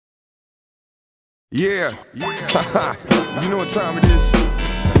Yeah, you know what time it is.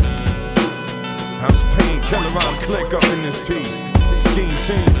 House Pain, Killer Rhyme Click up in this piece. Scheme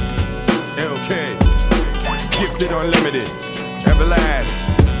Team, LK, Gifted Unlimited,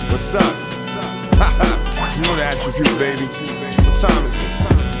 Everlast, what's up? You know the attribute, baby. What time is it?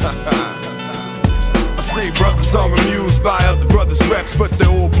 I say brothers are amused by other brothers' reps, but they're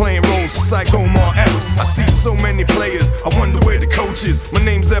all playing roles just like Omar Epps. I see so many players, I wonder where the coach is. My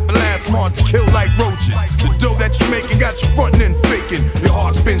name's Everlast, smart to kill like roaches. The dough that you're making got you frontin' and faking. Your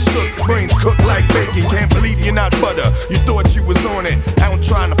heart's been shook, brains cooked like bacon. Can't believe you're not butter, you thought you was on it. I don't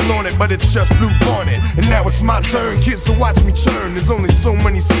trying to flaunt it, but it's just blue bonnet. And now it's my turn, kids, so watch me churn. There's only so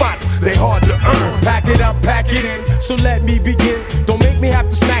many spots, they hard to earn. Pack it up, pack it in, so let me begin. Don't make me have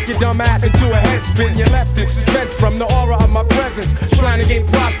to smack your dumb ass into a head spin. You're left in suspense from the aura of my presence, trying to gain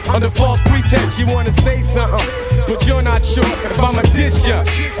props under false pretense. You wanna say something, but you're not sure if I'ma dish ya,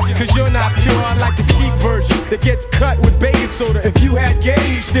 cause you're not pure. I like the cheap version that gets cut with baking soda. If you had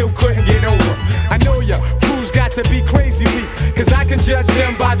game, you still couldn't get over. I know ya, crews got to be crazy weak, cause I can judge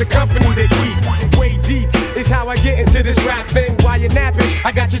them by the company they keep. Way deep is how I get into this rap thing. While you're napping,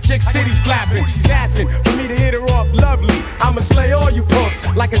 I got your chick's titties flapping. She's asking for me to hit her off lovely. I'ma slay all you punks,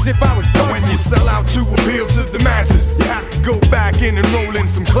 like as if I was Bugsy. When you sell out to appeal to the masses, you have to go back in and roll in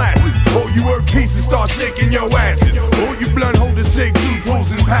some classes. All you earth pieces start shaking your asses. All you blunt holders take 2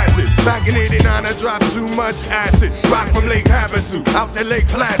 pulls and pass it. Back in '89 I dropped too much acid. Rock from Lake Havasu out to Lake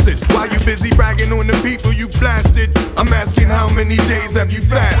Placid. While you busy bragging on the people you blasted, I'm asking how many days have you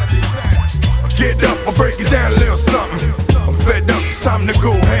fasted? Get up, I'll break it down a little something. I'm fed up, it's time to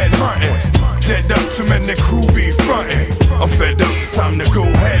go ahead hunting. Dead up, too many crew be frontin'. I'm fed up, it's time to go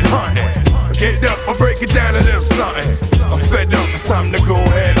ahead hunting. Get up, I'll break it down a little something. I'm fed up, it's time to go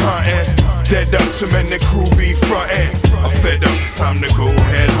ahead hunting. Dead up, too many crew be frontin'. I'm fed up, it's time to go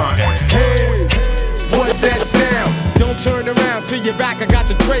ahead hunting. Hey, what's that sound? Don't turn around till you're back. I got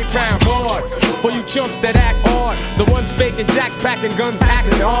the tray pound hard for you chumps that act hard. The ones faking jacks, packing guns,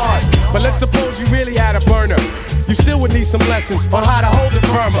 acting hard. But let's suppose you really had a burner. You still would need some lessons on how to hold it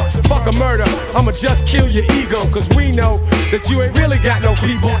firmer. Fuck a murder, I'ma just kill your ego. Cause we know that you ain't really got no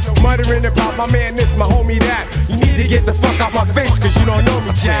people. Muttering about my man this, my homie that. You need to get the fuck out my face cause you don't know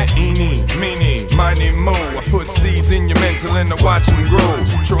me, Jack. Eeny, meeny, miny, mo. I put seeds in your mental and I watch them grow.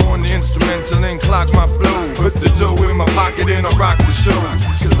 Throw on the instrumental and clock my flow. Put the dough in my pocket and I rock the show.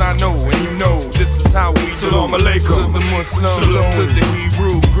 Cause I know and you know this is how we do. Salam alaikum to the Muslim, shalom to the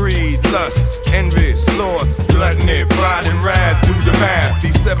Hebrew. Greed, lust, envy, sloth, gluttony, pride and wrath. Do the math.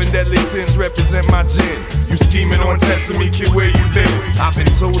 These 7 deadly sins represent my gin. You scheming on testing me, kid, where you been? I've been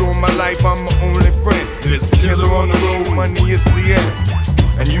told all my life I'm my only friend. This killer on the road, money it's the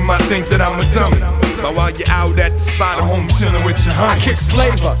end. And you might think that I'm a dummy, but while you're out at the spot at home chillin' with your honey, I kick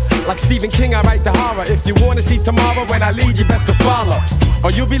flavor, like Stephen King, I write the horror. If you wanna see tomorrow when I lead, you best to follow,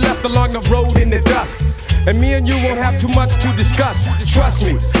 or you'll be left along the road in the dust. And me and you won't have too much to discuss. Trust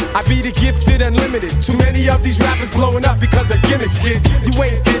me, I be the gifted unlimited. Too many of these rappers blowing up because of gimmicks, kid. You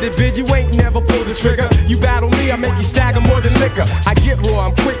ain't did it big, you ain't never pulled the trigger. You battle me, I make you stagger more than liquor. I get raw,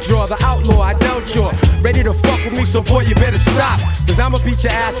 I'm quick draw, the outlaw, I doubt you're ready to fuck with me, so boy you better stop. Cause I'ma beat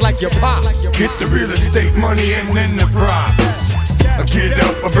your ass like your pops. Get the real estate money and then the props. I get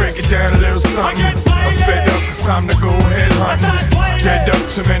up, I break it down a little something. I'm fed up, it's time to go ahead hunting. Dead up,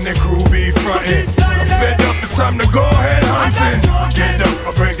 too many crew be frontin'. I'm fed up, it's time to go ahead hunting. Get up,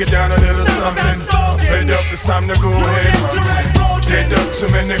 I break it down a little something. I'm fed up, it's time to go ahead hunting. Dead up, too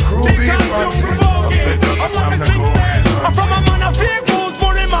many crew be frontin'. I'm fed up, it's time to go ahead hunting.